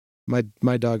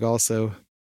My dog also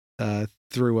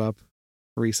threw up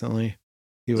recently.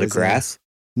 He Was it grass?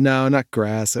 No, not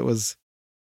grass. It was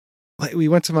like we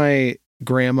went to my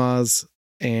grandma's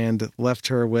and left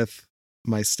her with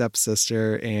my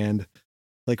stepsister, and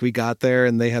like we got there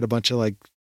and they had a bunch of like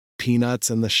peanuts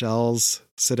in the shells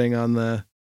sitting on the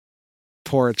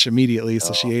porch immediately.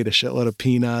 So she ate a shitload of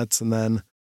peanuts and then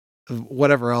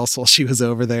whatever else while she was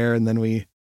over there. And then we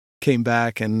came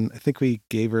back and I think we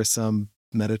gave her some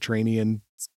Mediterranean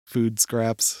food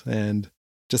scraps, and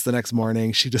just the next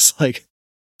morning she just like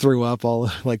threw up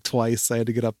all like twice. I had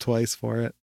to get up twice for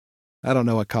it. I don't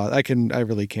know what caused. I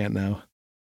really can't know.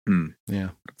 Yeah.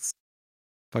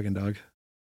 Fucking dog.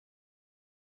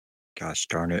 Gosh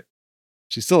darn it.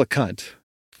 She's still a cunt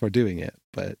for doing it,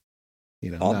 but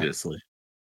obviously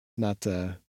not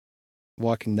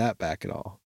walking that back at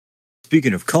all.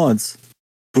 Speaking of cunts,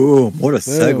 boom, what a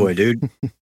segue, dude.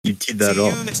 You teed that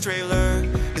up. See you next trailer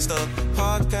is the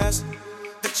podcast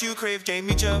that you crave.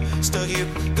 Jamie Joe still here,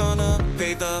 gonna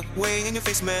pave the way in your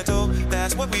face metal.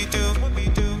 That's what we do.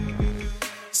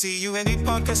 See you and the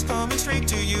podcast coming straight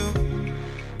to you.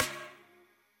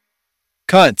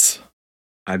 Cunts.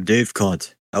 I'm Dave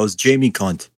Cunt. That was Jamie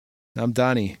Cunt. I'm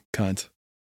Donnie Cunt.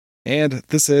 And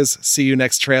this is See You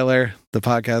Next Trailer, the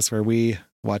podcast where we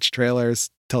watch trailers,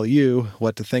 tell you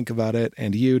what to think about it,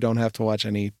 and you don't have to watch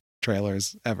any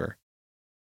trailers ever.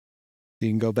 You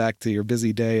can go back to your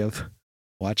busy day of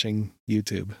watching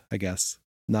YouTube, I guess.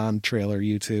 Non-trailer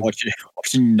YouTube.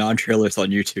 Watching non-trailers on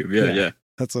YouTube. Yeah.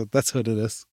 That's what it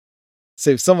is.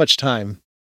 Saves so much time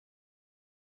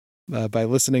by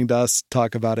listening to us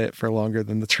talk about it for longer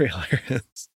than the trailer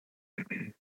is.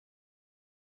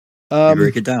 You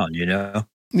break it down, you know?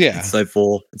 Yeah.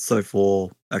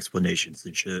 Insightful explanations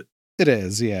and shit. It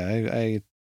is, yeah.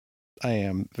 I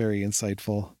am very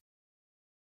insightful.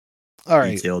 All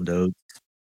right. Detailed notes.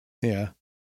 Yeah.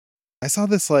 I saw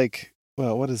this like,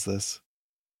 well, what is this?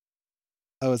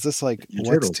 Oh, is this like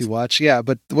what's to watch? Yeah,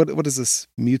 but what is this?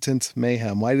 Mutant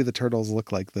Mayhem. Why do the turtles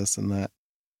look like this and that?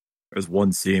 There's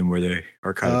one scene where they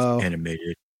are kind of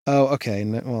animated. Oh, okay.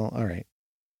 Well, all right.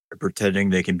 They're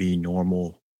pretending they can be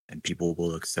normal and people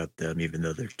will accept them even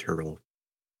though they're turtle.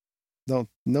 No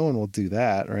one will do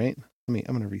that, right? I'm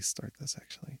going to restart this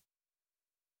actually.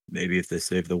 Maybe if they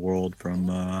save the world from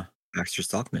Baxter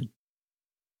Stockman.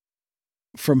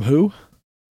 From who?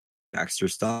 Baxter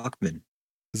Stockman.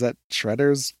 Is that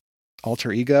Shredder's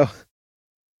alter ego?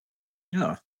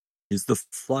 Yeah. He's the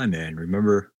Flyman.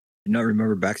 You not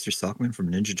remember Baxter Stockman from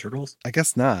Ninja Turtles? I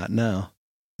guess not, no.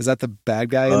 Is that the bad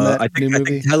guy in that new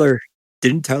movie? I think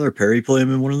didn't Tyler Perry play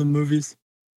him in one of the movies?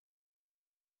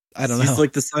 I don't know. He's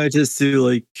like the scientist who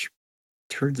like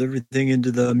turns everything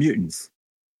into the mutants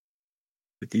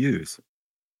with the U's.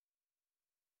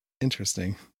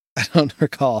 Interesting. I don't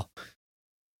recall.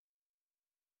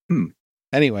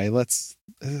 Anyway, let's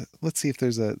see if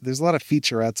there's a lot of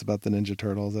featurettes about the Ninja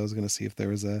Turtles. I was going to see if there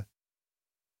was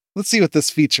let's see what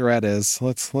this featurette is.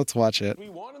 Let's watch it. We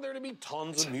wanted there to be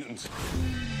tons of mutants.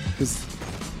 Is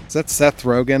that Seth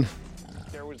Rogen?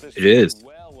 It is.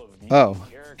 Oh,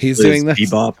 he's doing this?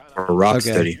 Bebop or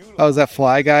Rocksteady. Okay. Oh, is that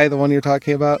Fly Guy the one you're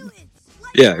talking about?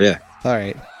 Yeah. All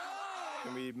right.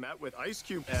 We met with Ice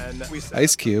Cube and we said,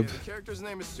 Ice Cube. The character's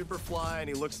name is Superfly and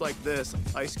he looks like this.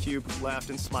 Ice Cube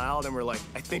laughed and smiled and we're like,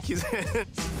 I think he's in it.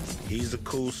 He's a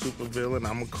cool supervillain.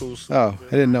 I'm a cool supervillain. Oh, I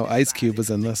didn't know Ice Cube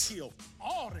was in this.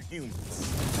 All the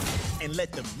humans and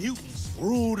let the mutants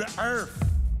rule the earth.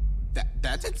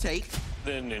 That's a take.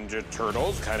 The Ninja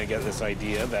Turtles kind of get this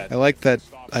idea that I like that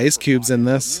Ice Cube's in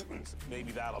this.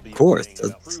 Of course.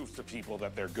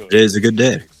 It is a good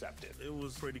day.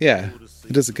 Yeah,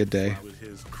 it is a good day.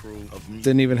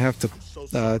 Didn't even have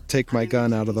to take my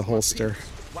gun out of the holster.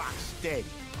 Hey,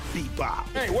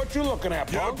 what you looking at,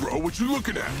 bro? bro, what you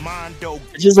looking at? Mondo.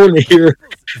 I just want to hear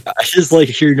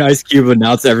Ice Cube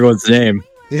announce everyone's name.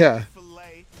 Yeah.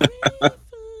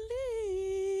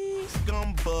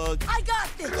 I got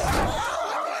this.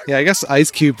 Yeah, I guess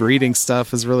Ice Cube reading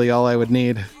stuff is really all I would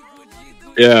need.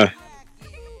 Yeah.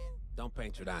 Don't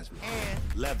patronize me.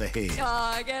 Leatherhead.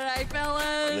 Oh, good night,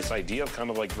 fellas. This idea of kind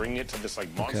of like bringing it to this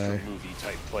like monster movie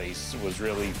type place was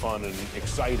really fun and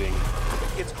exciting.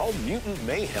 It's called Mutant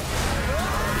Mayhem.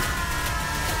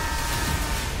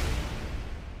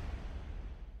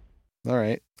 All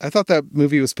right. I thought that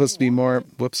movie was supposed to be more.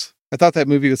 Whoops. I thought that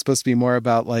movie was supposed to be more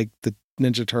about like the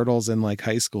Ninja Turtles in like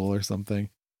high school or something.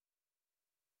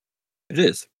 It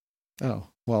is. Oh,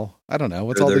 well, I don't know.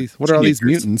 What are all these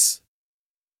mutants?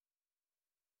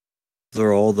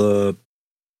 They're all the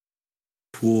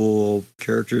cool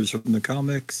characters from the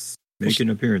comics making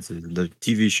appearances in the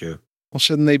TV show. Well,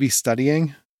 shouldn't they be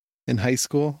studying in high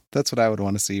school? That's what I would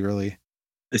want to see, really.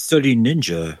 They study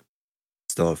ninja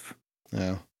stuff,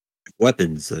 No.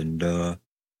 weapons, and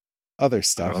Other I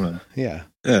stuff. don't know. Yeah.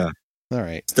 Yeah, All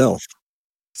right.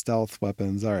 stealth,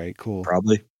 Weapons. All right, cool.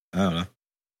 probably. I don't know.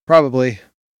 Probably.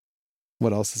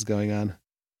 What else is going on?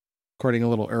 Recording a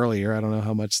little earlier. I don't know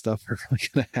how much stuff we're really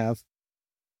gonna have.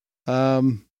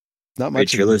 Not Wait,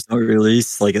 much. trailers don't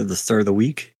release like at the start of the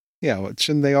week. Yeah,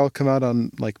 shouldn't they all come out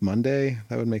on like Monday?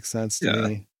 That would make sense to Yeah.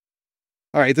 me.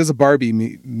 All right, there's a Barbie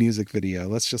music video.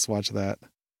 Let's just watch that.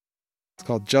 It's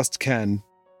called Just Ken.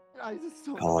 I just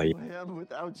don't Oh, know yeah. who I am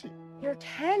without you. You're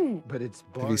 10. But it's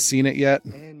Have you seen it yet,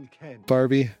 and Ken.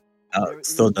 Barbie?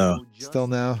 Still no. Still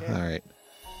no? All right.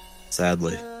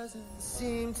 Sadly.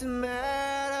 Seem to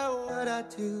matter what I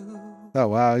do. Oh,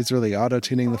 wow, he's really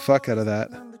auto-tuning the fuck out of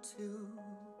that. Number two.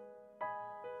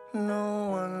 No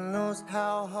one knows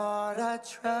how hard I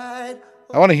tried.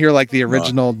 I want to hear like the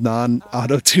original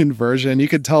non-auto-tune version. You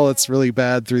could tell it's really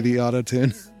bad through the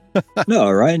auto-tune. No,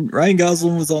 Ryan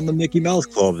Gosling was on the Mickey Mouse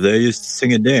Club. They used to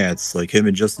sing and dance like him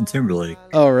and Justin Timberlake.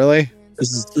 Oh, really?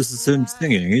 This is him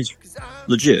singing. He's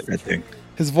legit, I think.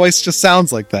 His voice just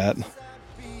sounds like that.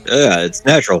 Yeah, it's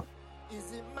natural.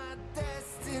 Is it my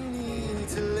destiny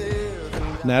to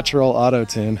live Natural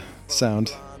auto-tune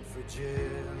sound. on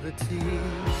fragility?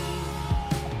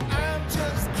 I'm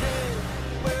just Ken,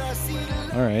 where I see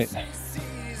the All right.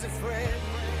 sees a friend.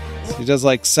 So he does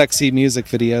like sexy music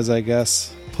videos, I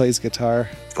guess. Plays guitar.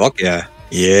 Fuck yeah.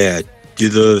 Yeah. Do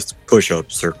the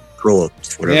push-ups or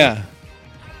curl-ups, whatever. Yeah.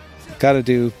 Got to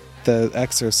do the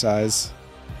exercise.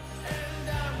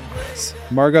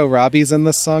 Margot Robbie's in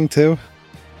this song too.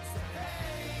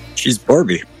 She's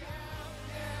Barbie.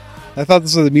 I thought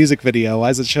this was a music video. Why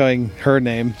is it showing her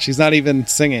name? She's not even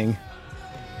singing.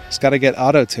 She's got to get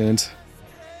auto-tuned.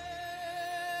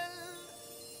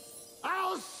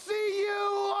 I'll see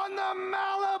you on the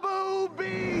Malibu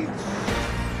beach.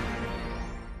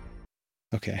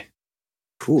 Okay.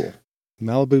 Cool.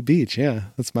 Malibu Beach, yeah.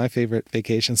 That's my favorite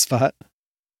vacation spot.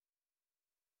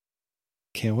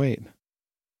 Can't wait.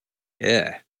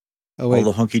 Yeah. Oh, wait. All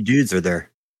the hunky dudes are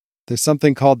there. There's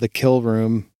something called The Kill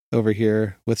Room over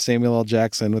here with Samuel L.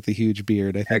 Jackson with a huge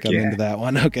beard. I think Heck I'm yeah. into that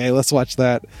one. Okay, let's watch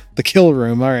that. The Kill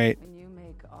Room. All right. When you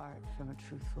make art from a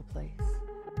truthful place,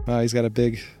 Wow, he's got a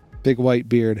big white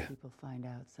beard. people find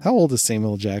out something. How old is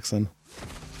Samuel L. Jackson?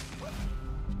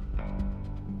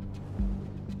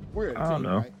 We're a I don't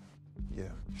team, know. right? Yeah.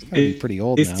 He's gotta be pretty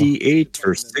old now. 58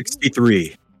 or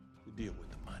 63. We deal with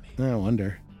the money. I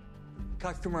wonder.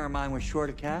 Customer of mine was short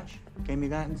of cash. Gave me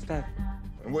that instead.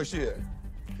 And where's she at?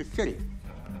 The city.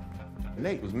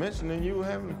 Nate was mentioning you were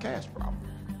having a cash problem.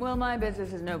 Well, my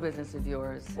business is no business of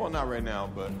yours. Well, not right now,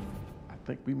 but I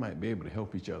think we might be able to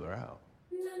help each other out.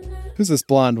 Who's this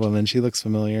blonde woman? She looks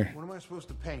familiar. What am I supposed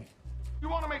to paint? You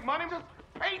want to make money? Just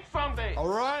paint something. All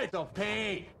right, the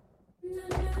paint.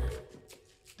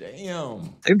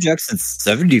 Damn. Sam Jackson's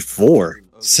 74.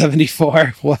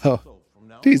 74. Whoa.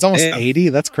 Dude, he's almost Damn. 80.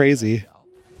 That's crazy.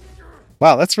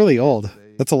 Wow, that's really old.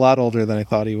 That's a lot older than I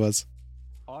thought he was.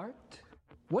 Art?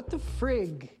 What the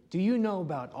frig do you know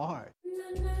about art?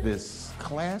 This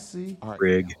classy art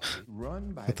Frig. gallery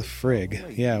run by What the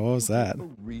frig? Yeah, what was that? a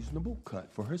reasonable cut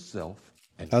for herself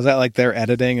and Was that like their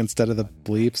editing instead of the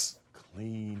bleeps?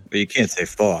 clean. But you can't say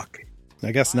fuck.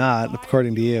 I guess not,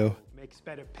 according to you. Makes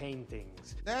better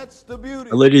paintings. That's the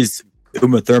beauty. Our lady's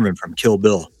Uma Thurman from Kill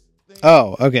Bill.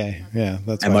 Oh, okay. Yeah,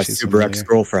 that's And why my she's super familiar.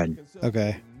 ex-girlfriend.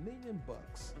 Okay. $1 million,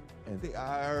 and the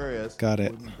IRS Got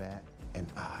it. wouldn't bat an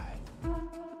eye.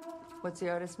 What's the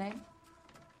artist's name?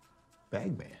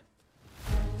 Bagman.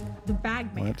 The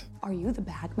bag man. What? Are you the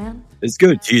bag man? His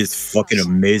goatee is fucking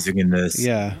amazing in this.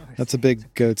 Yeah, that's a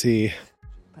big goatee.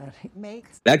 But it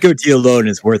makes That goatee alone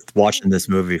is worth watching this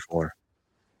movie for.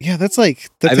 Yeah, that's like,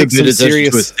 that I haven't takes paid some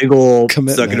attention to a serious... single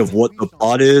commitment. second of what the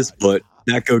plot is, but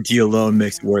that goatee alone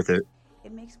makes it worth it.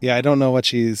 Yeah, I don't know what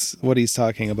he's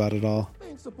talking about at all.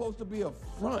 Ain't supposed to be a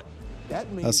front. That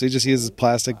means Oh, so he just uses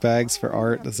plastic bags for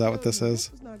art? Is that what this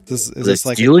is? This Are is they this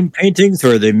like... stealing paintings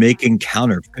or are they making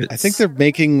counterfeits? I think they're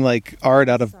making like art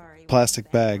out of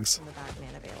plastic bags.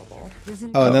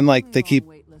 Oh, and then like they keep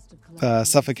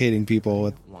suffocating people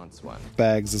with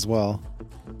bags as well.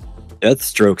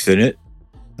 Deathstroke's in it.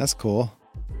 That's cool.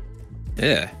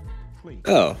 Yeah.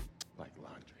 Oh. like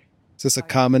laundry. Is this a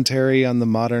commentary on the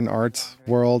modern art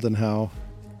world and how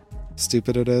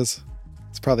stupid it is?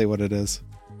 It's probably what it is.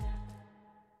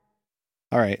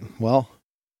 All right. Well,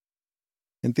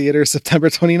 in theater September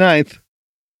 29th,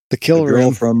 The Kill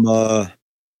Room.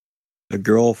 The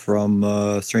girl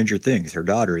from Stranger Things. Her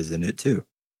daughter is in it too.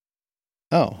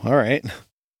 Oh, all right.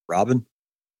 Robin.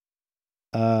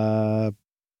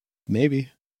 Maybe.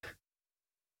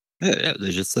 Yeah,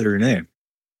 they just said her name.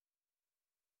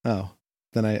 Oh,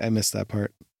 then I missed that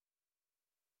part.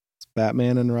 It's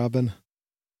Batman and Robin.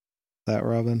 That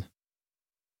Robin.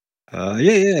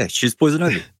 Yeah. She's Poison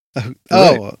Ivy.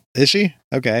 Oh, is she?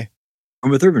 Okay.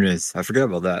 Uma Thurman is. I forgot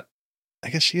about that. I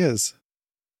guess she is.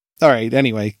 All right.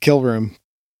 Anyway, Kill Room.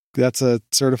 That's a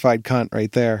certified cunt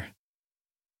right there.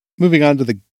 Moving on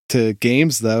to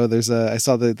games though. I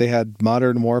saw that they had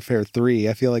Modern Warfare 3.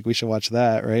 I feel like we should watch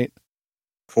that, right?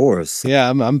 Of course. Yeah,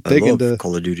 I'm big into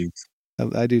Call of Duty.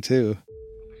 I do too.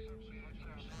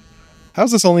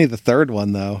 How's this only the third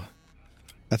one though?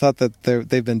 I thought that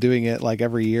they've been doing it like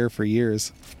every year for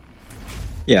years.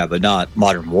 Yeah, but not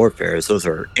Modern Warfares. Those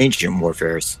are ancient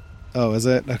warfares. Oh, is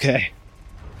it? Okay.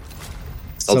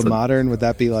 Something. So modern, would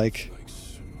that be like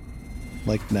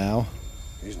now?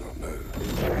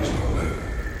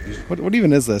 What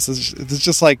even is this? Is this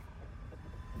just like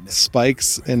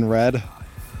spikes in red?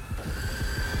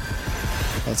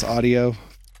 That's audio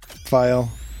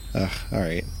file. Ugh, all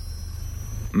right.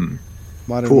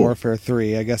 Modern Warfare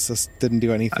 3. I guess this didn't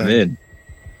do anything. I'm in.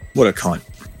 What a cunt.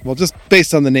 Well, just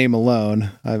based on the name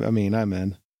alone, I mean, I'm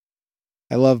in.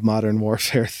 I love Modern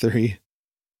Warfare 3.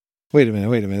 Wait a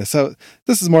minute. So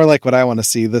this is more like what I want to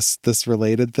see, this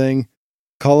related thing.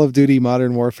 Call of Duty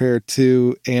Modern Warfare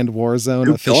 2 and Warzone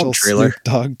Snoop official Dogg trailer. Snoop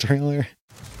Dogg trailer.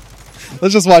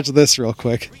 Let's just watch this real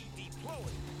quick.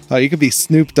 Oh, you could be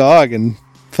Snoop Dogg and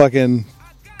fucking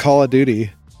Call of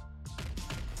Duty.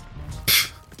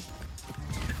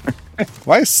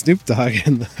 Why is Snoop Dogg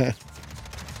in that?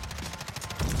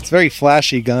 It's very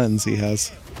flashy guns he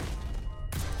has.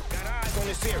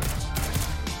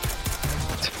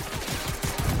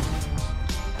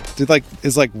 Dude,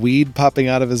 is weed popping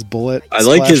out of his bullet? I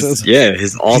like splashes?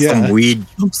 his awesome weed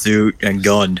jumpsuit and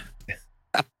gun.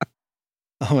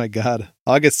 Oh my god.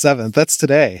 August 7th. That's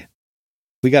today.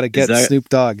 We got to get Snoop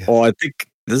Dogg. Oh, I think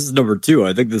this is number 2.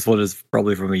 I think this one is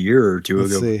probably from a year or two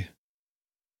Let's ago. See.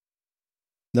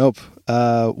 Nope.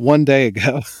 1 day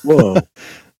ago. Whoa.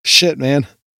 Shit, man.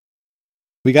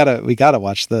 We gotta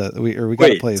watch we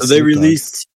gotta play. So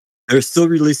they're still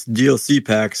releasing DLC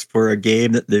packs for a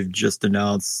game that they've just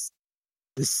announced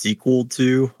the sequel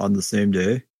to on the same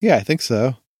day. Yeah, I think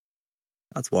so.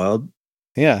 That's wild.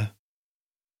 Yeah.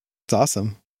 It's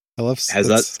awesome. I love. Has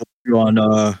that sold you on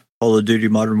Call of Duty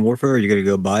Modern Warfare? Are you gonna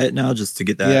go buy it now just to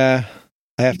get that? Yeah,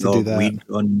 I have to do that. Weed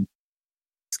gun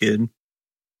skin.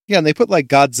 Yeah, and they put like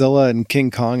Godzilla and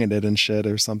King Kong in it and shit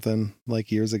or something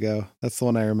like years ago. That's the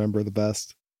one I remember the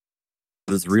best.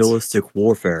 This realistic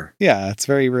warfare. Yeah, it's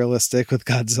very realistic with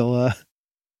Godzilla.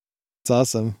 It's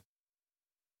awesome.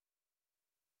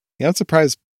 Yeah, I'm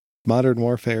surprised Modern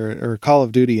Warfare or Call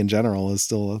of Duty in general is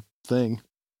still a thing.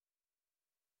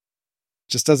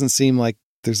 Just doesn't seem like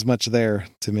there's much there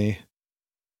to me. What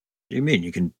do you mean?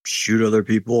 You can shoot other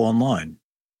people online.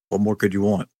 What more could you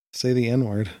want? Say the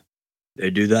N-word. They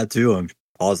do that too, I'm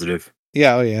positive.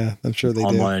 Yeah, oh yeah, I'm sure they do.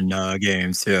 Online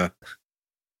games, yeah.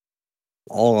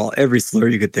 Every slur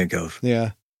you could think of.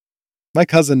 Yeah. My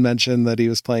cousin mentioned that he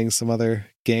was playing some other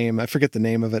game. I forget the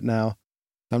name of it now.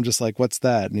 I'm just like, what's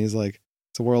that? And he's like,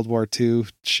 it's a World War II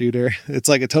shooter. It's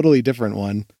like a totally different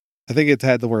one. I think it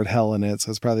had the word hell in it, so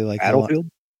it's probably like Battlefield?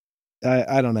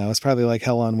 I don't know. It's probably like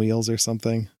Hell on Wheels or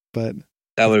something. But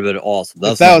that would have been awesome.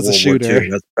 That was a shooter.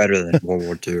 That's better than World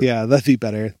War II. Yeah, that'd be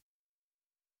better.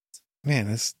 Man,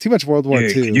 it's too much World War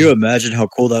II. Can you imagine how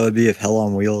cool that would be if Hell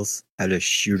on Wheels had a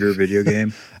shooter video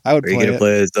game? I would play it. You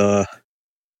play as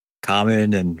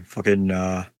Common and fucking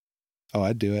oh,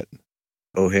 I'd do it.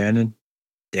 Bohannon?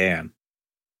 Damn.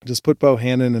 Just put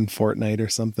Bohannon in Fortnite or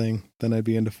something. Then I'd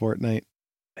be into Fortnite.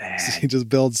 So he just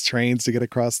builds trains to get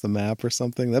across the map or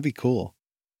something. That'd be cool.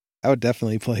 I would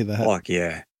definitely play that. Fuck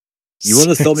yeah. You want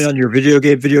to sell me on your video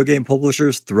game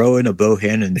publishers? Throw in a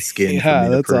Bohannon skin. Yeah,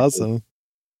 that's awesome.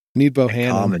 Need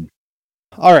Bohannon. Common.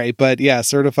 All right, but yeah,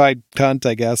 certified cunt,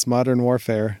 I guess. Modern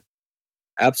Warfare.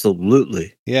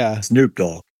 Absolutely. Yeah. Snoop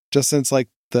Dogg. Just since like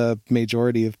the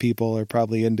majority of people are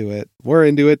probably into it. We're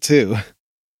into it too.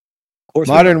 Of course.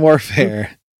 Modern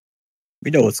Warfare.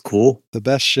 We know it's cool. The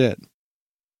best shit.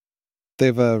 They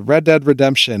have a Red Dead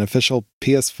Redemption official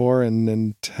PS4 and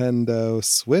Nintendo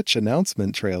Switch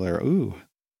announcement trailer. Ooh.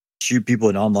 Shoot people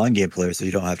in online gameplay so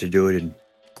you don't have to do it in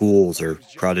schools or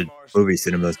crowded movie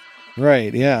cinemas.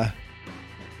 Right, yeah.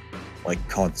 Like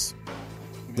cunts.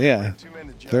 Yeah.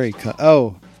 Very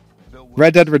oh.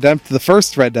 Red Dead Redemption, the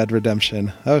first Red Dead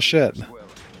Redemption. Oh shit.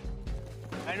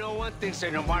 I know one thing,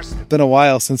 Senor Marston. Been a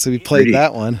while since we played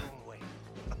that one.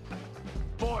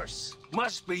 Force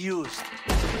must be used.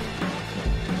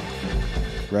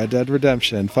 Red Dead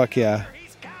Redemption. Fuck yeah.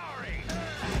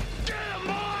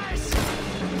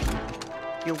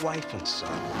 Your wife and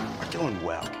son are doing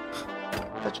well.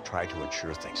 Let's try to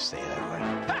ensure things stay that way.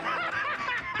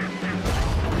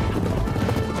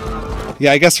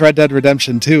 Yeah, I guess Red Dead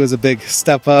Redemption 2 is a big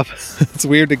step up. It's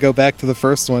weird to go back to the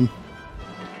first one.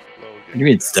 What do you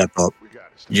mean step up?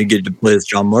 You get to play as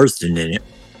John Marston in it.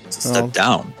 It's a step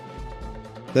down.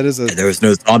 That is and there was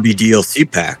no zombie DLC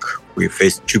pack where you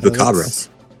faced chupacabras.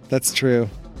 That's true.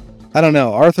 I don't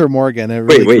know. Arthur Morgan, it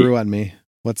really grew on me.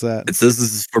 What's that? It says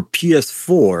this is for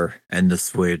PS4 and the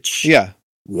Switch. Yeah.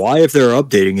 Why, if they're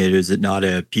updating it, is it not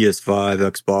a PS5,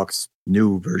 Xbox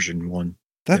new version one?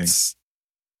 That's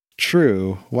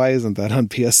true. Why isn't that on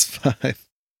PS5?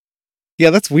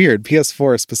 Yeah, that's weird.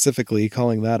 PS4 specifically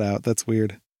calling that out. That's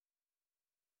weird.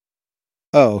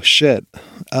 Oh, shit.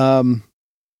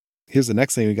 Here's the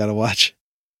next thing we got to watch.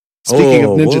 Speaking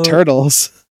of Ninja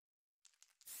Turtles.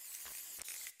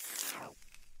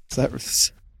 Is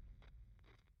that...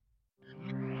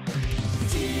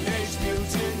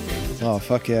 Oh,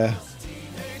 fuck yeah.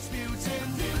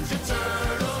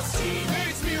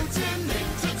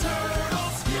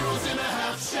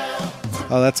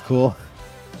 Oh, that's cool.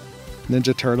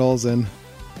 Ninja Turtles and...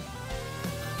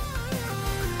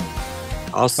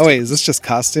 Awesome. Oh, wait, is this just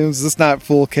costumes? Is this not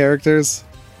full characters?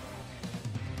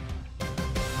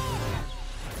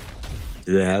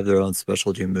 Do they have their own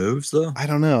specialty moves, though? I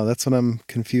don't know. That's what I'm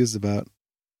confused about.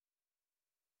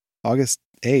 August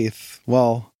 8th.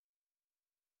 Well...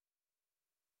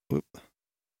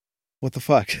 What the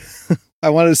fuck? I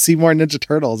wanted to see more Ninja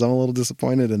Turtles. I'm a little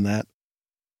disappointed in that.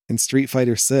 In Street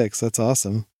Fighter 6, that's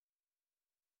awesome.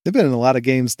 They've been in a lot of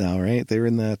games now, right? They were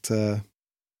in that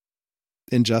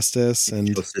Injustice and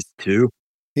Injustice 2.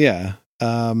 Yeah.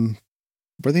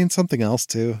 Were they in something else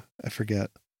too? I forget.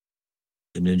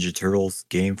 The Ninja Turtles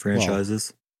game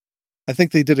franchises. Well, I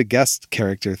think they did a guest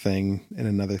character thing in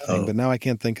another thing, but now I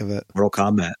can't think of it. Mortal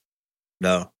Kombat.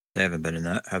 No, they haven't been in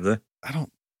that, have they? I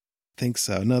don't think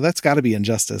so. No, that's got to be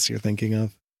Injustice you're thinking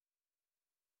of.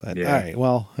 But yeah.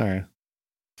 All right.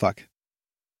 Fuck.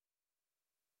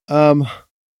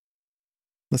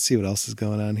 Let's see what else is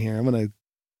going on here. I'm going to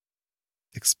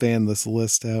expand this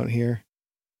list out here.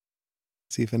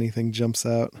 See if anything jumps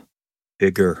out.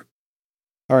 Vigor.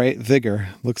 All right, Vigor.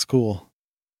 Looks cool.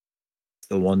 It's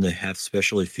the one they have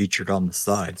specially featured on the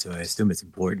side, so I assume it's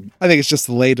important. I think it's just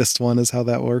the latest one is how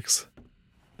that works.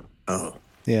 Oh.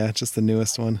 Yeah, just the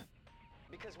newest one.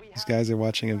 These guys are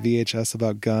watching a VHS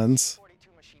about guns.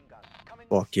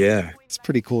 Fuck yeah. It's a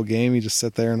pretty cool game. You just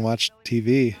sit there and watch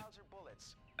TV.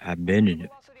 I've been in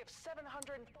it.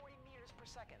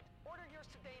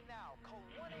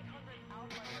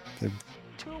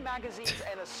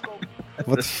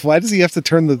 Why does he have to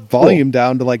turn the volume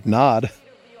down to like nod?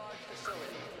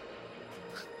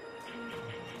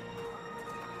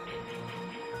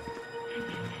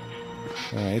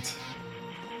 All right.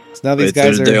 So now these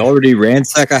guys They already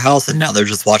ransack a house and now they're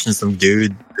just watching some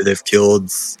dude who they've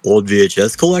killed's old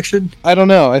VHS collection? I don't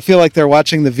know. I feel like they're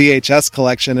watching the VHS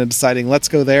collection and deciding, let's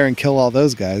go there and kill all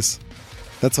those guys.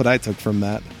 That's what I took from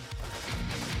that.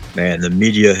 Man, the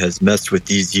media has messed with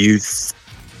these youths.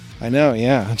 I know,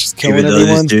 yeah. Just killing Even though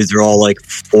everyone. these dudes are all like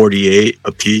 48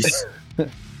 apiece.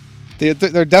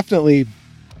 They're definitely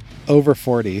over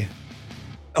 40.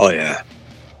 Oh, yeah.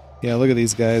 Yeah, look at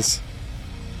these guys.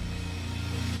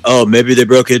 Oh, maybe they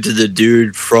broke into the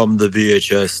dude from the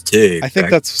VHS tape. I think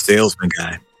that's salesman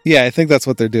guy. Yeah, I think that's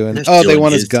what they're doing. They're they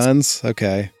want his guns?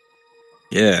 Okay.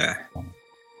 Yeah.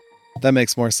 That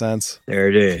makes more sense. There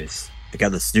it is. They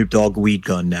got the Snoop Dogg weed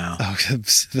gun now. Oh,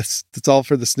 that's all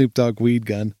for the Snoop Dogg weed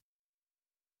gun.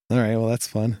 All right, well, that's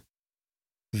fun.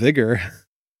 Vigor.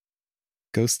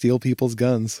 Go steal people's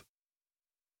guns.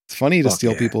 It's funny to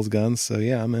steal people's guns, so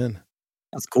yeah, I'm in.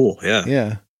 That's cool, yeah.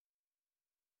 Yeah.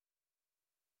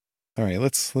 All right,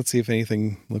 let's see if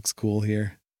anything looks cool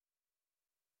here.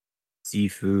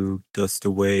 Sifu, Dust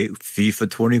Away, FIFA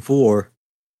 24.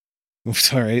 All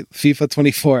right, FIFA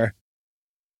 24.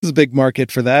 There's a big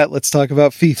market for that. Let's talk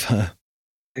about FIFA.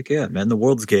 Heck yeah, man, the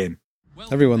world's game.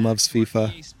 Everyone loves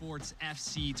FIFA. EA Sports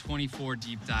FC 24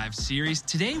 Deep Dive Series.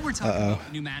 Today we're talking about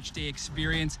the new match day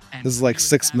experience. And this is like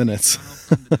 6 minutes.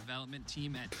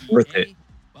 Worth it.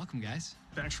 Welcome, guys.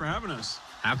 Thanks for having us.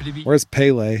 Happy to be. Where's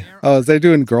Pele? Oh, is they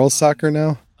doing girls soccer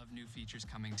now?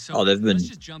 Oh, they've been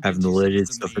having the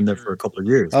latest stuff in there for a couple of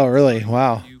years. Oh, really?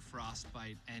 Wow.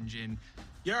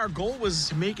 Yeah, our goal was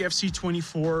to make FC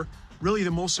 24 really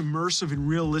the most immersive and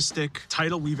realistic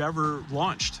title we've ever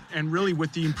launched. And really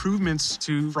with the improvements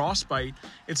to Frostbite,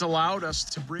 it's allowed us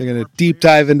to bring... They're going to deep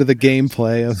dive into the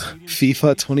gameplay of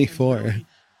FIFA 24.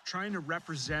 trying to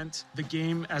represent the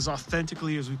game as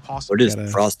authentically as we possibly What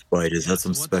is Frostbite? Is that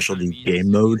some specialty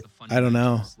game mode? I don't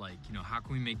know. Like, how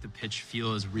can we make the pitch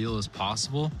feel as real as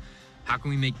possible? How can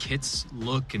we make kits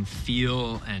look and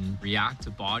feel and react to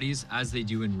bodies as they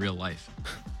do in real life?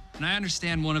 And I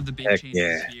understand one of the big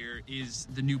changes here is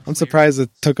the new. I'm surprised it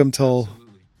took them till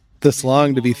this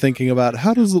long to be thinking about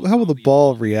how will the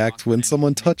ball react when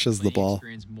someone touches the ball.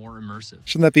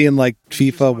 Shouldn't that be in like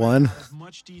FIFA 1?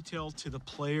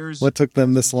 What took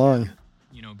them this long?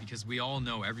 Because we all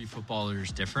know every footballer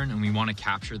is different, and we want to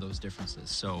capture those differences.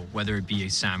 So whether it be a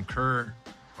Sam Kerr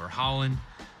or Holland,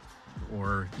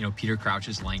 or Peter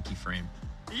Crouch's Lanky Frame.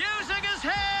 Using his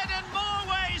head in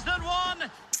more ways than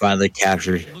one. Finally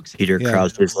captured Peter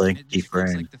Crouch's Lanky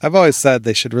Frame. I've always said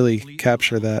they should really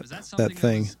capture that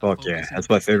thing. Fuck yeah, that's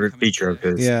my favorite feature of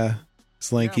his. Yeah,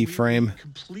 it's Lanky Frame.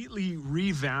 Completely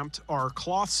revamped our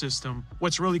cloth system.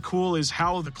 What's really cool is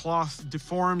how the cloth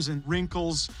deforms and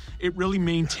wrinkles. It really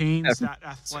maintains that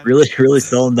athletic. Really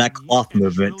selling that cloth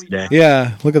movement today.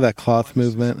 Yeah, look at that cloth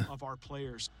movement. Of our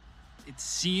players. It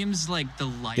seems like the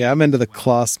light. Yeah, I'm into the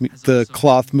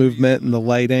cloth movement and the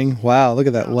lighting. Wow, look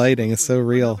at that lighting. It's so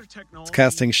real. It's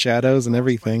casting shadows and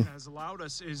everything. Has allowed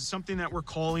us is something that we're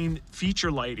calling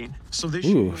feature lighting. So this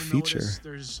feature.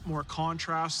 There's more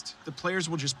contrast. The players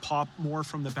will just pop more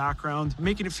from the background,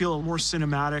 making it feel more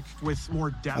cinematic with more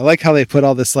depth. I like how they put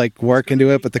all this like work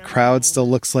into it, but the crowd still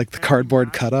looks like the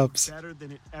cardboard cut-ups. Better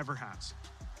than it ever has.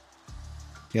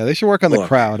 Yeah, they should work on the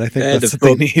crowd. I think that's what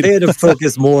they need. They had to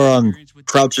focus more on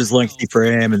Crouch's Lanky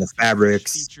Frame and the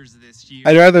fabrics.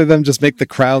 I'd rather them just make the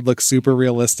crowd look super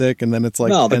realistic, and then it's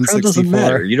like no, the crowd doesn't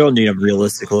matter. You don't need them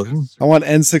realistic looking. I want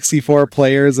N64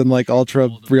 players and like ultra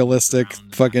realistic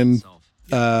fucking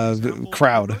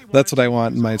crowd. That's what I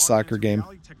want in my soccer game.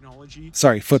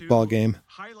 Sorry, football game.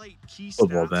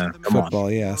 Football, man. Come football,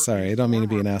 yeah. Sorry, I don't mean to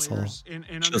be an asshole.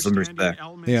 Show some respect.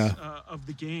 Yeah. Of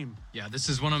the game. Yeah, this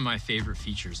is one of my favorite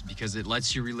features because it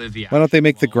lets you relive the. Why don't they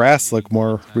make the grass look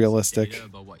more realistic?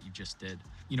 About what you just did.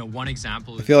 One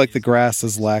example. I feel like the grass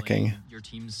is lacking. Your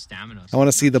team's stamina. I want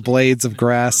to see the blades of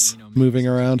grass moving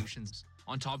around.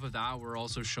 On top of that, we're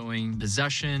also showing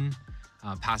possession,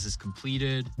 passes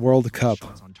completed, World Cup.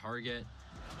 shots on target.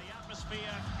 The atmosphere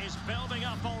is building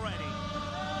up already.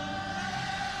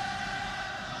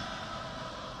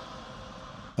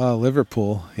 Oh,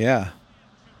 Liverpool. Yeah.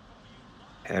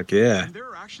 Heck yeah. And there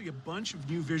are actually a bunch of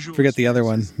new visual. Forget the other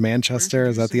one. Manchester,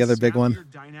 is that the other big one?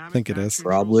 I think it is.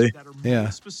 Probably. Yeah.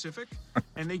 Specific,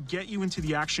 and they get you into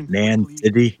the action. Man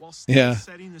City. Yeah.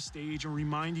 Setting the stage and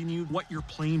reminding you what you're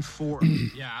playing for.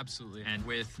 Yeah, absolutely. And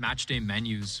with match day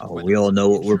menus. Oh, we all know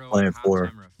what we're playing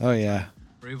for. Oh, yeah.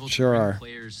 We're able to Sure bring are.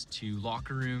 players to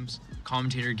locker rooms,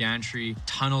 commentator gantry,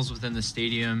 tunnels within the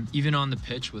stadium, even on the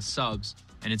pitch with subs,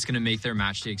 and it's going to make their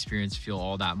match day experience feel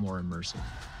all that more immersive.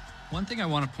 One thing I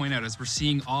want to point out as we're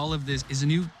seeing all of this is a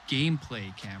new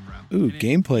gameplay camera. Ooh, And it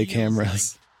gameplay feels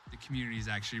cameras. Like the community is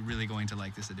actually really going to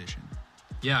like this edition.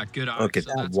 Yeah, good eye. Look at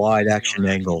So that that's wide what we action are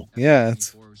angle. Yeah,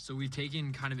 it's So we've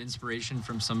taken kind of inspiration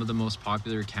from some of the most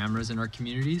popular cameras in our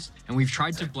communities, and we've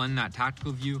tried to blend that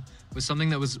tactical view with something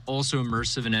that was also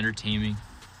immersive and entertaining.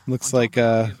 looks like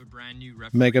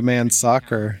Mega Man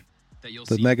Soccer.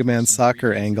 The Mega Man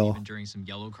Soccer angle. During some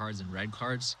yellow cards and red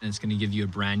cards, and it's going to give you a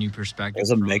brand new perspective. There's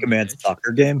a Mega Man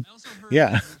Soccer game?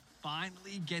 Yeah.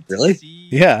 Really?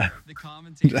 Yeah.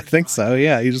 I think so.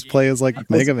 Yeah, you just play as like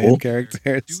Mega Man cool.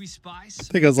 characters. I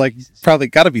think it was like probably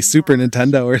got to be Super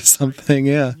Nintendo or something.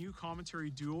 Yeah. New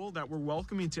commentary duel that we're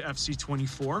welcoming to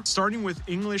FC24, starting with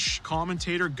English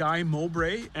commentator Guy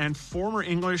Mowbray and former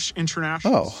English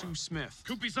international Sue Smith.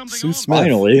 Could be something Sue on. Smith.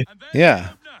 Finally.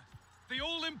 Yeah. The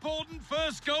all-important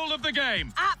first goal of the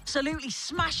game. Absolutely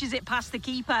smashes it past the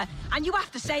keeper, and you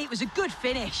have to say it was a good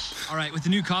finish. All right, with the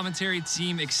new commentary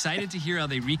team, excited to hear how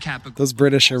they recap a Those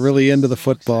British are really into the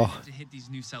football. to hit these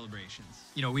new celebrations.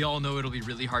 We all know it'll be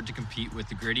really hard to compete with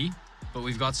the gritty, but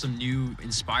we've got some new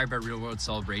inspired by real-world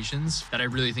celebrations that I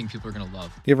really think people are going to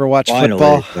love. You ever watch Finally,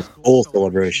 football? the goal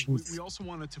celebrations. We also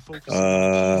wanted to focus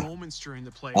on moments during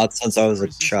the play. Not since I was a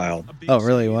child. Oh,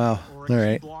 really? Wow. All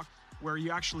right. Where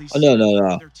you actually Oh,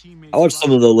 no. I watched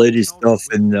some of the ladies' stuff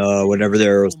and whenever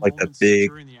there was like that big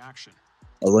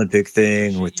Olympic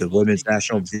thing with the women's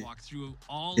national team.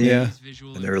 Yeah.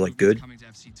 And they were like good.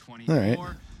 All right.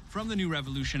 From the new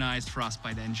revolutionized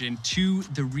Frostbite engine to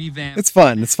the revamped. It's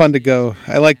fun. It's fun to go.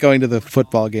 I like going to the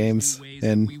football games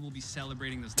in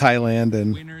Thailand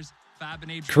and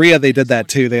Korea. They did that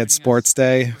too. They had sports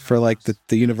day for like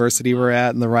the university we're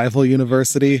at and the rival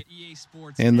university.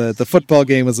 And the football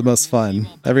game was the most fun.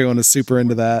 Everyone was super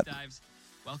into that.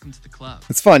 Welcome to the club.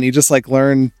 It's fun. You just like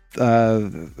learn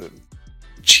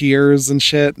cheers and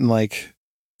shit, and like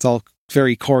it's all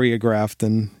very choreographed,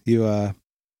 and you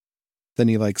then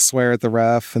you like swear at the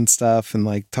ref and stuff, and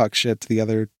like talk shit to the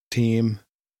other team,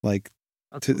 like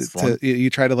you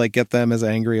try to like get them as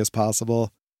angry as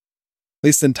possible. At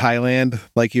least in Thailand,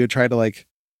 like you would try to like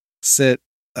sit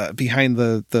behind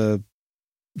the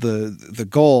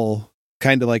goal,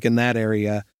 kind of like in that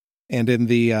area, and in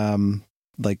the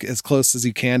like as close as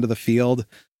you can to the field,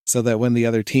 so that when the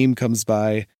other team comes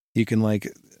by, you can like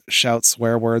shout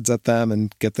swear words at them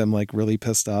and get them like really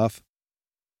pissed off.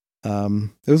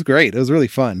 It was great. It was really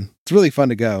fun. It's really fun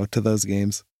to go to those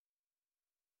games.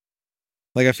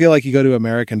 Like, I feel like you go to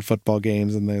American football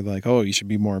games and they're like, oh, you should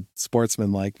be more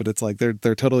sportsman-like, but it's like they're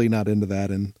totally not into that.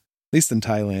 And at least in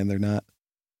Thailand, they're not.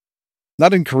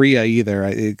 Not in Korea either,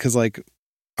 because like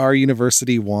our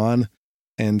university won,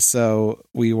 and so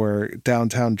we were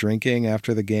downtown drinking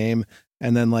after the game.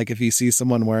 And then like if you see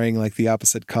someone wearing like the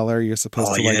opposite color, you're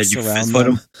supposed to like surround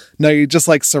them. No, you just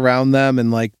like surround them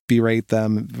and like berate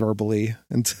them verbally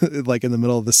and like in the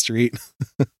middle of the street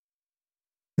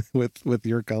with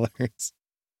your colors.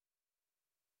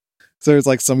 So there's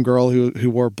like some girl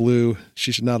who wore blue.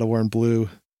 She should not have worn blue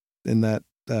in that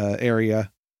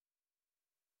area.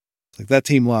 Like, that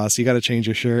team lost. You got to change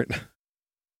your shirt.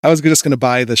 I was just going to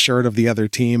buy the shirt of the other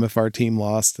team if our team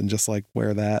lost and just like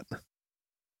wear that.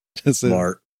 Just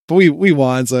smart. But we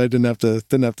won, so I didn't have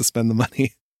to spend the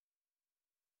money.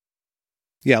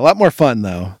 Yeah, a lot more fun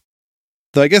though.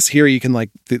 Though I guess here you can like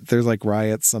there's like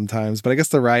riots sometimes, but I guess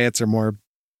the riots are more.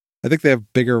 I think they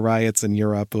have bigger riots in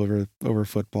Europe over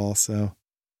football. So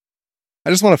I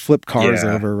just want to flip cars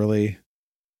over. Really,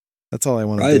 that's all I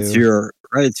want to do.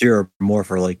 Riots here are more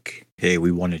for like, hey,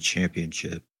 we won a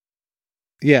championship.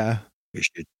 Yeah, we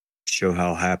should show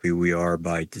how happy we are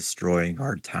by destroying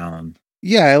our town.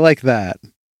 Yeah, I like that.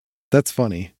 That's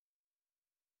funny.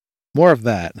 More of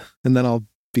that, and then I'll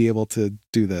be able to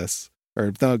do this,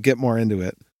 or I'll get more into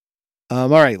it. All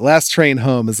right, Last Train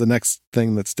Home is the next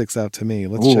thing that sticks out to me.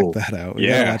 Let's check that out.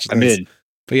 Yeah, I'm in.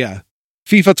 But yeah,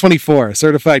 FIFA 24,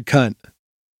 certified cunt.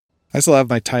 I still have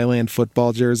my Thailand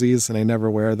football jerseys, and I never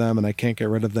wear them, and I can't get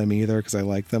rid of them either because I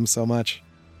like them so much.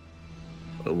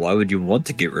 Why would you want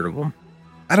to get rid of them?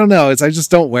 I don't know. I just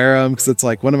don't wear them because it's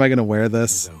like, when am I going to wear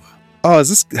this? Oh, is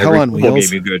this Hell on Wheels?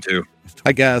 Game you go to.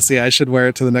 I guess, yeah, I should wear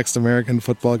it to the next American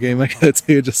football game I go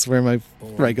to. Just wear my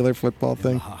regular football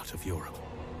thing. The heart of Europe.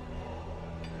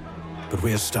 But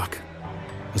we're stuck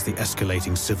as the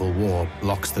escalating civil war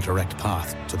blocks the direct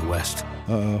path to the west.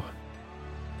 Uh-oh.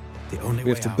 We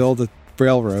have to build a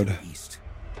railroad. East,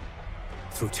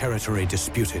 through territory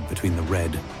disputed between the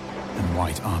Red and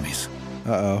White armies.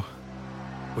 Uh-oh.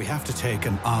 We have to take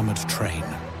an armored train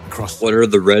across... What are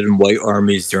the Red and White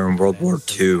armies during World War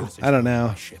II? I don't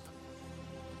know.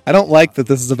 I don't like that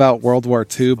this is about World War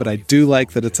II, but I do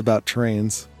like that it's about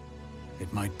trains.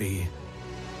 It might be...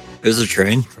 There's a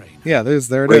train? Yeah,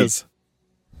 there it is.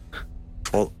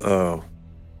 Oh.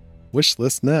 Wish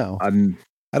list now. I'm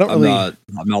not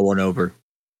won over.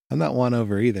 I'm not won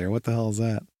over either. What the hell is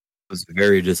that? It was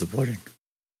very disappointing.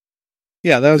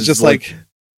 Yeah, that was just like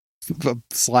a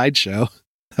slideshow.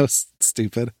 That was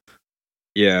stupid.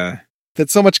 Yeah.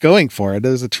 That's so much going for it.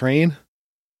 There's a train.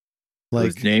 Like,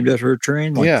 it was named after a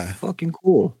train? Like, yeah. Fucking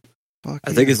cool.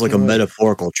 I think it's like a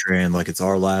metaphorical train. Like, it's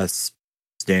our last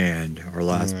stand, our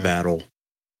last battle.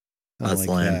 I like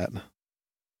that.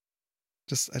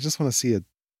 I just want to see a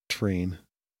train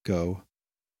go.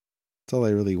 That's all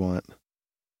I really want.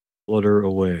 Flutter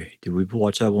Away. Did we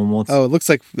watch that one once? Oh, it looks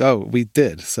like we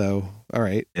did. So, all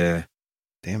right. Yeah.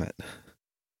 Damn it.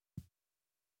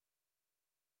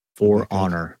 For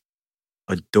Honor.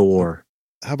 Adore.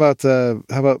 How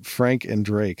about Frank and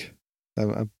Drake?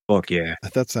 Fuck yeah.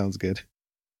 That sounds good.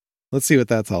 Let's see what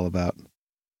that's all about.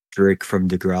 Drake from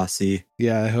Degrassi.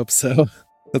 Yeah, I hope so.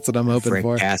 That's what I'm hoping Frank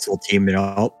for. Castle teaming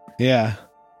up. Yeah.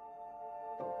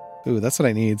 Ooh, that's what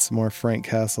I need. Some more Frank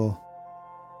Castle.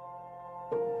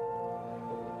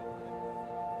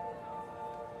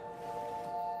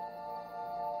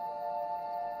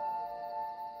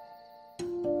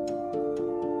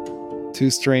 Two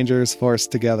strangers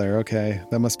forced together. Okay,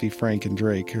 that must be Frank and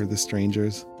Drake, or the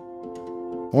strangers.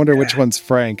 I wonder which one's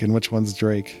Frank and which one's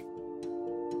Drake.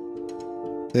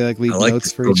 They like leave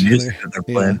notes for each other.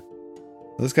 Yeah.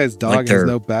 This guy's dog has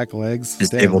no back legs.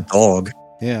 Disabled dog.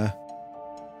 Yeah.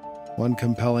 One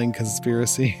compelling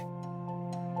conspiracy.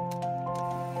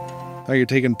 Oh, you're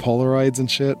taking Polaroids and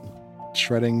shit?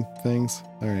 Shredding things?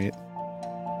 Alright.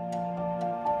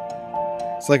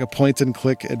 It's like a point and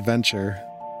click adventure,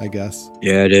 I guess.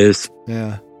 Yeah, it is.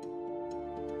 Yeah.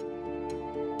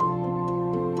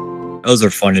 Those are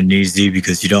fun and easy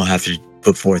because you don't have to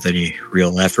put forth any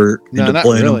real effort No, into not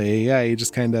playing really. them. Yeah, you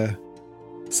just kind of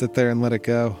sit there and let it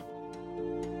go.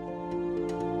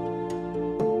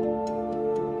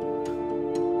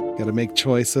 Got to make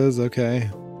choices. Okay. I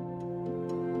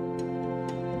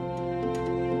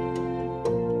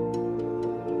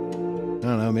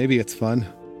don't know. Maybe it's fun.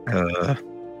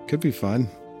 Could be fun.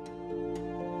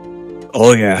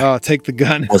 Oh, yeah. Oh, take the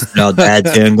gun. Busting out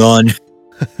dad's handgun.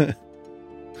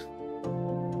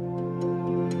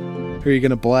 Who are you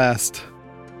going to blast?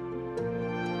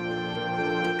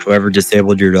 Whoever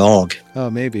disabled your dog. Oh,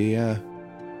 maybe, yeah.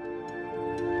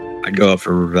 I'd go out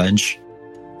for revenge.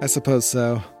 I suppose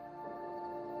so.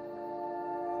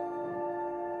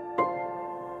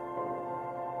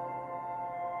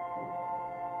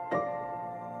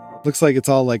 Looks like it's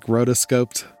all like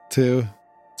rotoscoped too.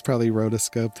 It's probably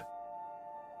rotoscoped.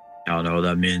 I don't know what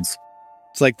that means.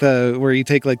 It's like the where you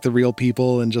take like the real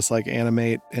people and just like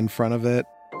animate in front of it.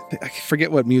 I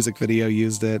forget what music video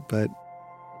used it, but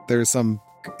there's some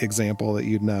example that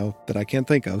you'd know that I can't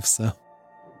think of. So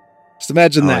just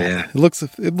imagine that. Yeah. It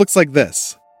looks like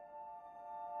this.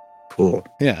 Cool.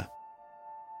 Yeah.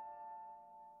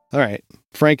 All right.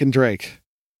 Frank and Drake.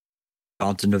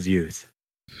 Fountain of Youth.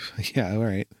 Yeah, all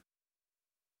right.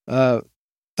 Oh,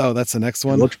 that's the next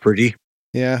one. It looks pretty.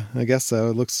 Yeah, I guess so.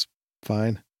 It looks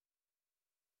fine.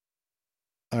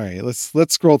 All right, let's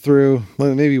scroll through.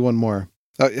 Maybe one more.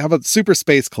 How about Super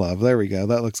Space Club? There we go.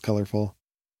 That looks colorful.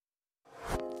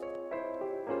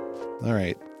 All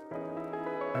right.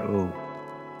 Oh.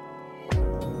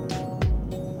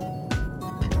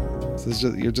 So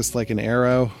you're just like an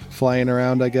arrow flying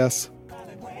around, I guess.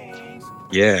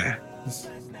 Yeah.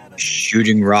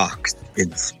 Shooting rocks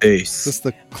in space. Is this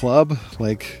the club?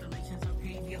 Like,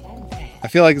 I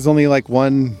feel like there's only like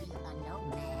one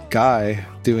guy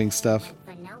doing stuff.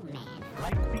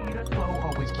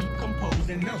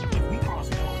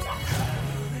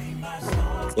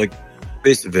 It's like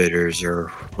Space Invaders, or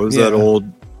what was that old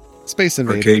Space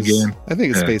Invaders arcade game? I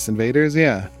think it's Space Invaders,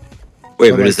 yeah.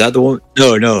 Wait, but is that the one?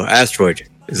 No, Asteroid.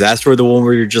 Is Asteroid the one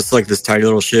where you're just like this tiny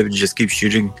little ship and you just keep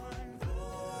shooting?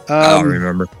 I don't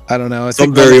remember. I don't know.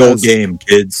 Some very old game,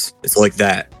 kids. It's like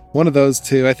that. One of those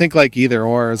two. I think like either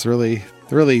or is really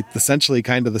essentially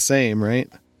kind of the same, right?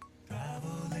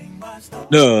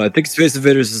 No, I think Space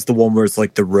Invaders is the one where it's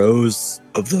like the rows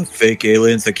of the fake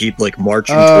aliens that keep like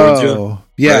marching towards you.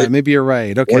 Yeah, right? maybe you're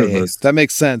right. One of Okay. those. That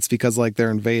makes sense because like they're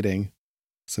invading.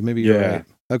 So maybe you're right.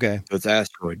 Okay. So it's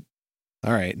Asteroid.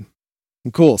 All right.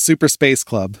 Cool. Super Space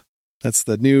Club. That's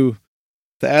the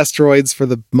asteroids for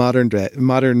the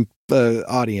modern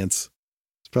audience.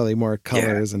 It's probably more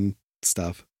colors and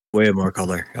stuff. Way more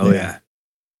color. Oh yeah.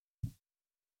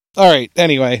 All right.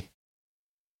 Anyway,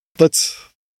 that's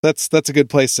a good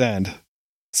place to end.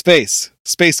 Space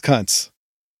cunts.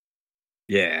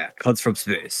 Yeah, cunts from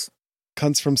space.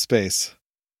 Cunts from space.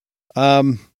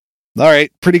 All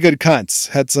right, pretty good cunts.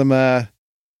 Had some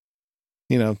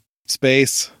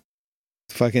space,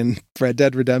 fucking Red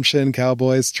Dead Redemption,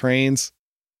 Cowboys, trains,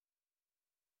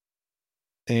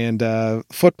 and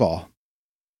football.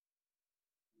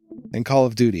 And Call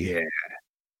of Duty. Yeah.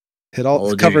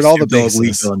 Covered all the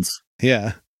bases. Guns.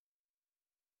 Yeah.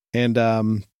 And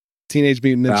Teenage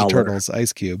Mutant Ninja Valor. Turtles,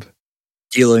 Ice Cube.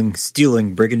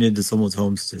 Stealing, breaking into someone's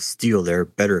homes to steal their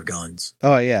better guns.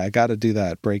 Oh yeah, I gotta do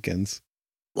that. Break-ins.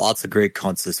 Lots of great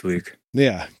cunts this week.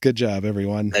 Yeah, good job,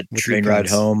 everyone. That with your train ride cunts.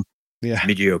 home. Yeah.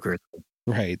 Mediocre.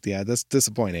 Right, yeah, that's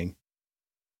disappointing.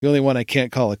 The only one I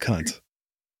can't call a cunt.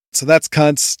 So that's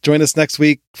cunts. Join us next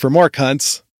week for more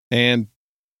cunts. And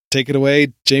take it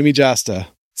away, Jamie Josta.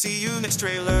 See you next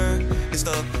trailer. It's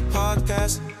the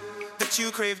podcast that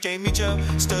you crave. Jamie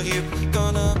Josta here,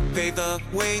 gonna pay the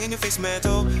way in your face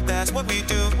metal. That's what we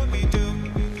do.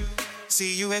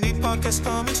 See you any podcast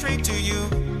coming straight to you.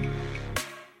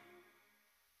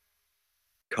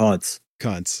 Cunts.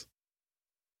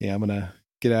 Yeah, I'm gonna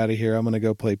get out of here. I'm gonna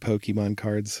go play Pokemon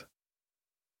cards.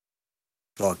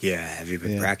 Fuck yeah. Have you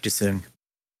been practicing?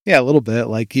 Yeah, a little bit.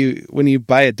 Like when you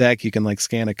buy a deck, you can like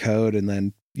scan a code and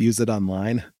then use it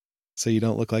online. So you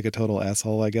don't look like a total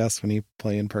asshole, I guess, when you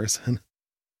play in person.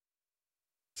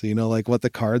 So you know like what the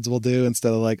cards will do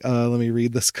instead of like, let me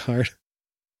read this card.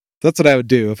 That's what I would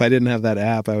do. If I didn't have that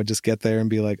app, I would just get there and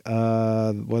be like,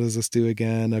 what does this do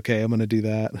again? Okay, I'm going to do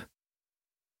that.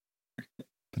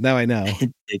 But now I know.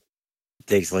 It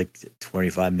takes like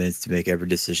 25 minutes to make every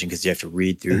decision because you have to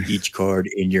read through each card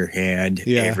in your hand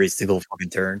every single fucking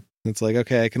turn. It's like,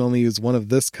 okay, I can only use one of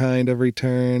this kind every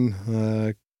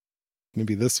turn.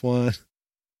 Maybe this one.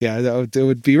 Yeah, it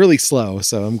would be really slow.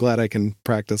 So I'm glad I can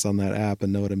practice on that app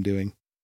and know what I'm doing.